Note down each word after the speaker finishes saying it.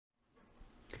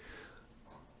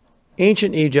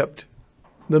Ancient Egypt,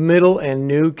 the Middle and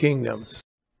New Kingdoms.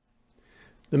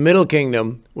 The Middle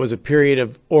Kingdom was a period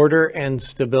of order and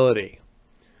stability.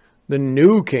 The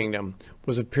New Kingdom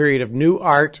was a period of new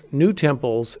art, new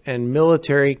temples, and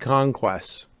military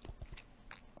conquests.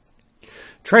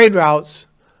 Trade routes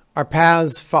are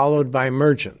paths followed by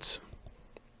merchants.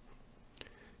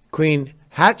 Queen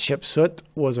Hatshepsut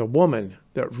was a woman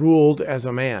that ruled as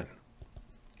a man.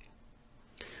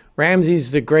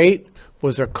 Ramses the Great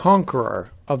was a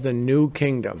conqueror of the New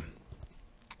Kingdom.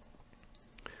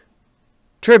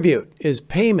 Tribute is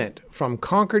payment from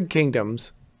conquered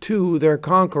kingdoms to their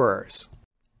conquerors.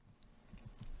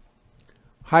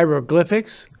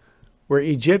 Hieroglyphics were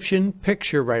Egyptian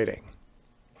picture writing.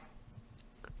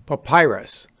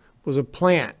 Papyrus was a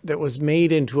plant that was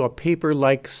made into a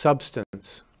paper-like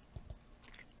substance.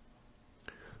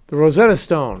 The Rosetta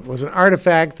Stone was an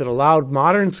artifact that allowed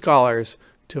modern scholars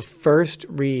to first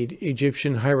read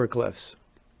Egyptian hieroglyphs.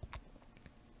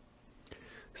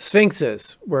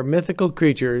 Sphinxes were mythical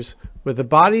creatures with the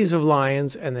bodies of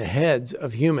lions and the heads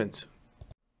of humans.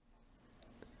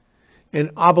 An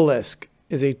obelisk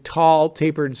is a tall,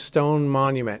 tapered stone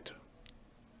monument.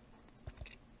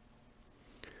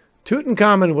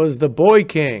 Tutankhamun was the boy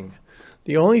king,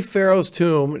 the only pharaoh's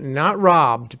tomb not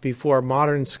robbed before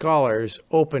modern scholars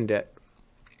opened it.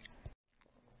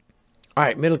 All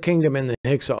right, Middle Kingdom and the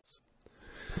Hyksos.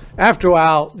 After a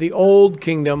while, the Old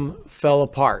Kingdom fell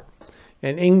apart,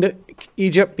 and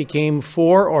Egypt became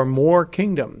 4 or more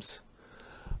kingdoms.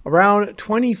 Around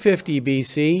 2050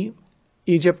 BC,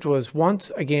 Egypt was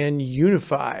once again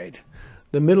unified.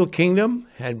 The Middle Kingdom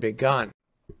had begun.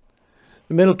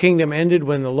 The Middle Kingdom ended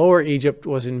when the Lower Egypt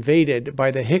was invaded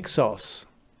by the Hyksos.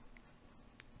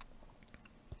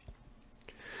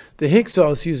 The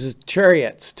Hyksos used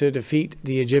chariots to defeat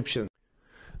the Egyptians.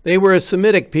 They were a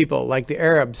Semitic people like the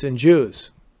Arabs and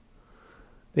Jews.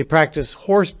 They practiced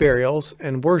horse burials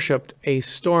and worshipped a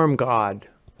storm god.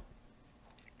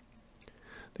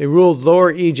 They ruled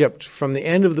Lower Egypt from the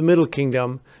end of the Middle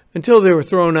Kingdom until they were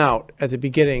thrown out at the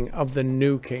beginning of the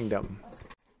New Kingdom.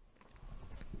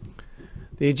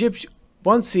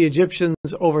 Once the Egyptians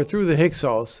overthrew the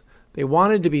Hyksos, they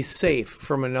wanted to be safe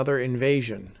from another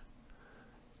invasion.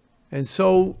 And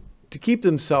so, to keep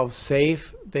themselves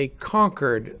safe, they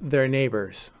conquered their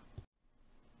neighbors.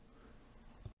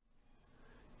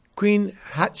 Queen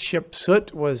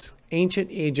Hatshepsut was ancient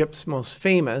Egypt's most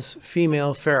famous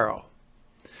female pharaoh.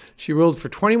 She ruled for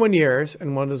 21 years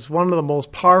and was one of the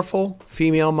most powerful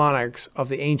female monarchs of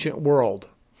the ancient world.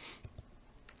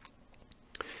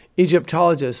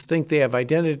 Egyptologists think they have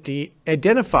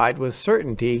identified with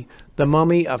certainty the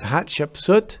mummy of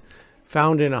Hatshepsut,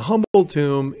 found in a humble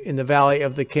tomb in the Valley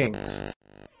of the Kings.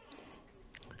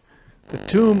 The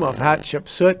tomb of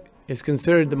Hatshepsut is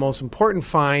considered the most important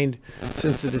find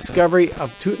since the discovery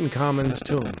of Tutankhamun's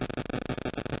tomb.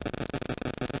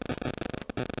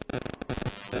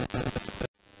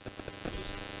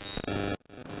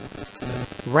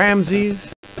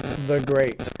 Ramses the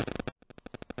Great.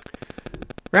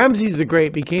 Ramses the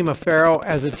Great became a pharaoh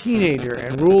as a teenager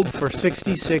and ruled for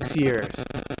 66 years.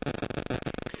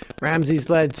 Ramses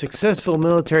led successful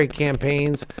military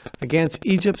campaigns against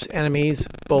Egypt's enemies,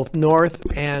 both north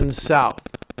and south.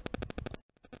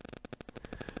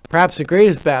 Perhaps the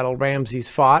greatest battle Ramses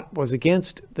fought was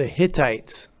against the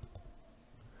Hittites.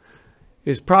 It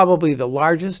is probably the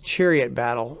largest chariot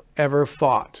battle ever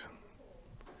fought.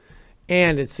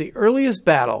 And it's the earliest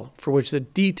battle for which the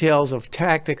details of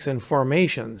tactics and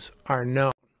formations are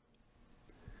known.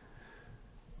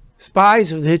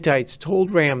 Spies of the Hittites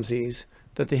told Ramses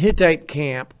that the Hittite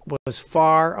camp was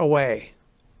far away.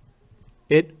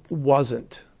 It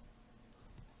wasn't.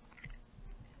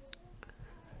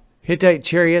 Hittite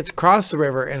chariots crossed the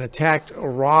river and attacked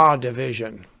Ra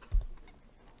division.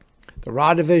 The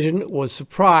Ra division was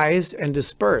surprised and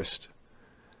dispersed.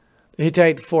 The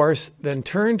Hittite force then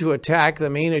turned to attack the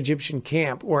main Egyptian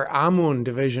camp where Amun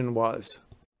division was.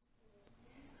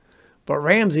 But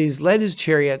Ramses led his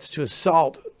chariots to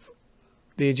assault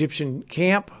the Egyptian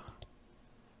camp,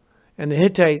 and the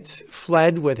Hittites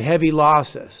fled with heavy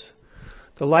losses.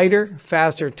 The lighter,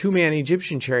 faster two-man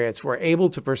Egyptian chariots were able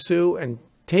to pursue and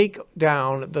take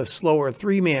down the slower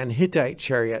three-man Hittite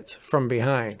chariots from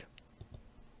behind.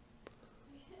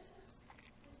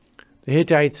 The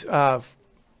Hittites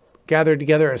gathered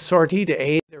together a sortie to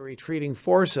aid their retreating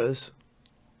forces,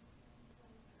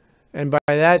 and by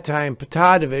that time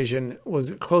Ptah division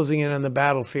was closing in on the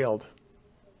battlefield.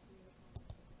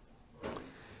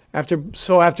 After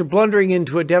blundering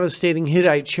into a devastating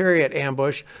Hittite chariot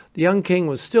ambush, the young king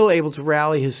was still able to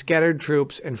rally his scattered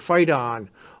troops and fight on,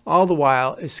 all the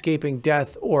while escaping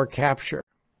death or capture.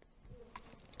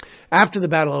 After the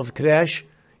Battle of Kadesh,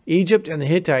 Egypt and the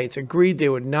Hittites agreed they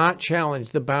would not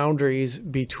challenge the boundaries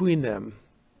between them.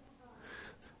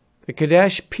 The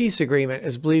Kadesh Peace Agreement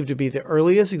is believed to be the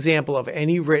earliest example of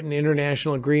any written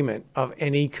international agreement of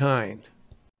any kind.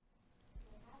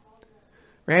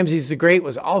 Ramses the Great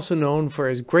was also known for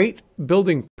his great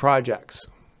building projects.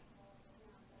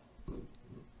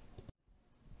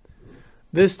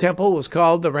 This temple was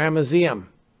called the Ramesseum.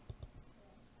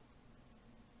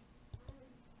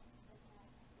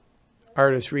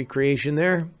 Artist recreation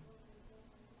there.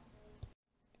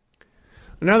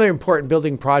 Another important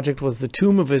building project was the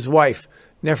tomb of his wife,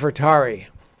 Nefertari.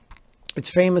 It's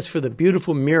famous for the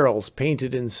beautiful murals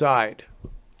painted inside.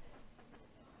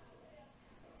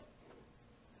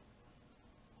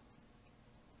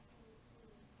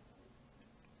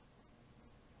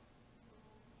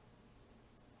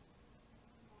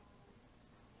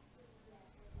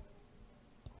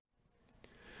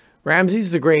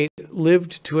 Ramses the Great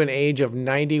lived to an age of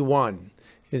 91.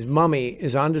 His mummy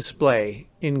is on display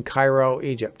in Cairo,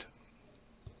 Egypt.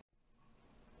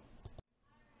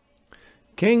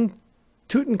 King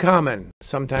Tutankhamun,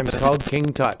 sometimes called King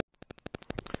Tut.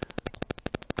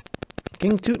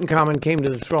 King Tutankhamun came to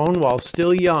the throne while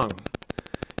still young.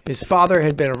 His father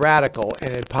had been a radical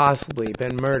and had possibly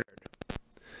been murdered.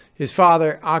 His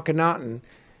father, Akhenaten,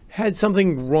 had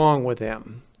something wrong with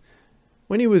him.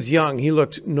 When he was young, he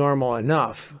looked normal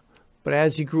enough, but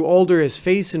as he grew older, his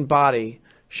face and body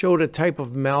showed a type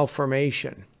of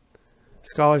malformation.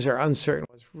 Scholars are uncertain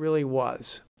what it really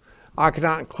was.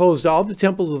 Akhenaten closed all the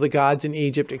temples of the gods in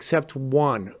Egypt except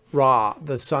one, Ra,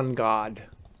 the sun god.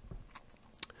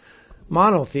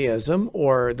 Monotheism,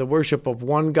 or the worship of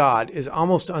one god, is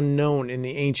almost unknown in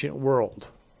the ancient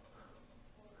world.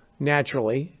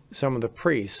 Naturally, some of the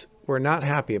priests were not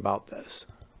happy about this.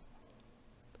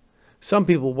 Some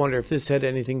people wonder if this had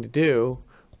anything to do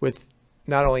with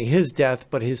not only his death,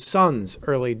 but his son's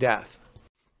early death.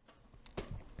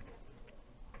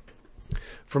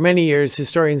 For many years,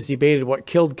 historians debated what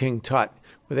killed King Tut,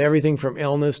 with everything from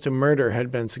illness to murder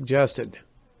had been suggested.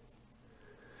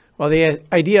 While the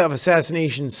idea of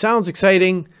assassination sounds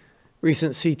exciting,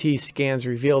 recent CT scans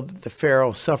revealed that the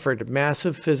pharaoh suffered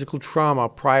massive physical trauma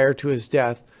prior to his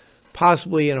death,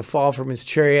 possibly in a fall from his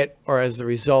chariot or as the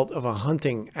result of a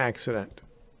hunting accident.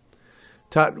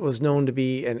 Tut was known to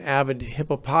be an avid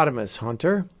hippopotamus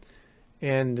hunter,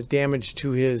 and the damage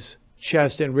to his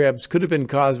chest and ribs could have been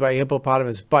caused by a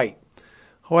hippopotamus bite.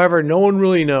 However, no one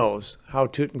really knows how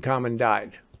Tutankhamun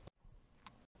died.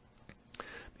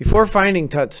 Before finding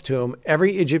Tut's tomb,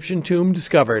 every Egyptian tomb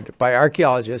discovered by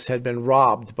archaeologists had been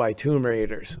robbed by tomb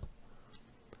raiders.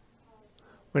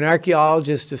 When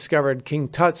archaeologists discovered King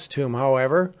Tut's tomb,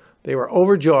 however, they were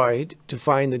overjoyed to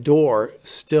find the door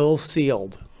still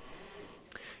sealed.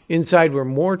 Inside were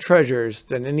more treasures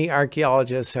than any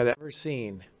archaeologist had ever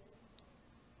seen.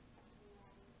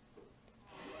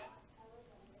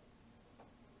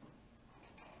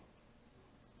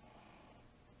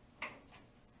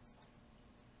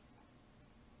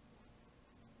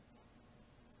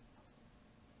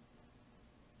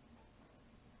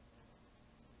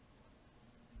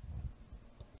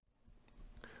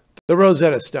 The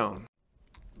Rosetta Stone.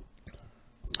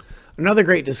 Another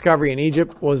great discovery in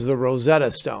Egypt was the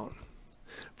Rosetta Stone.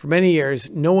 For many years,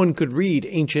 no one could read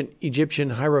ancient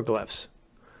Egyptian hieroglyphs.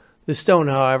 This stone,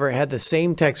 however, had the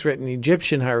same text written in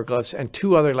Egyptian hieroglyphs and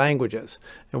two other languages,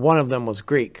 and one of them was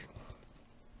Greek.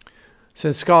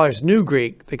 Since scholars knew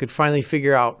Greek, they could finally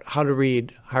figure out how to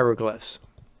read hieroglyphs.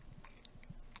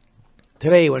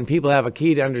 Today, when people have a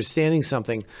key to understanding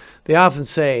something, they often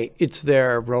say it's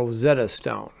their Rosetta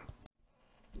Stone.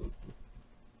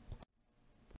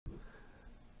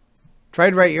 Try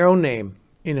to write your own name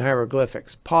in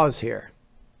hieroglyphics. Pause here.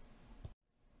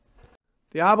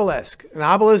 The obelisk. An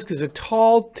obelisk is a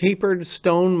tall, tapered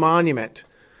stone monument.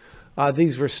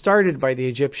 These were started by the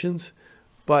Egyptians,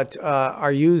 but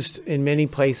are used in many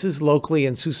places, locally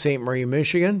in Sault Ste. Marie,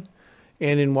 Michigan,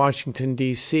 and in Washington,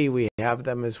 D.C. we have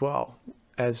them as well,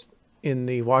 as in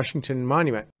the Washington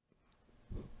Monument.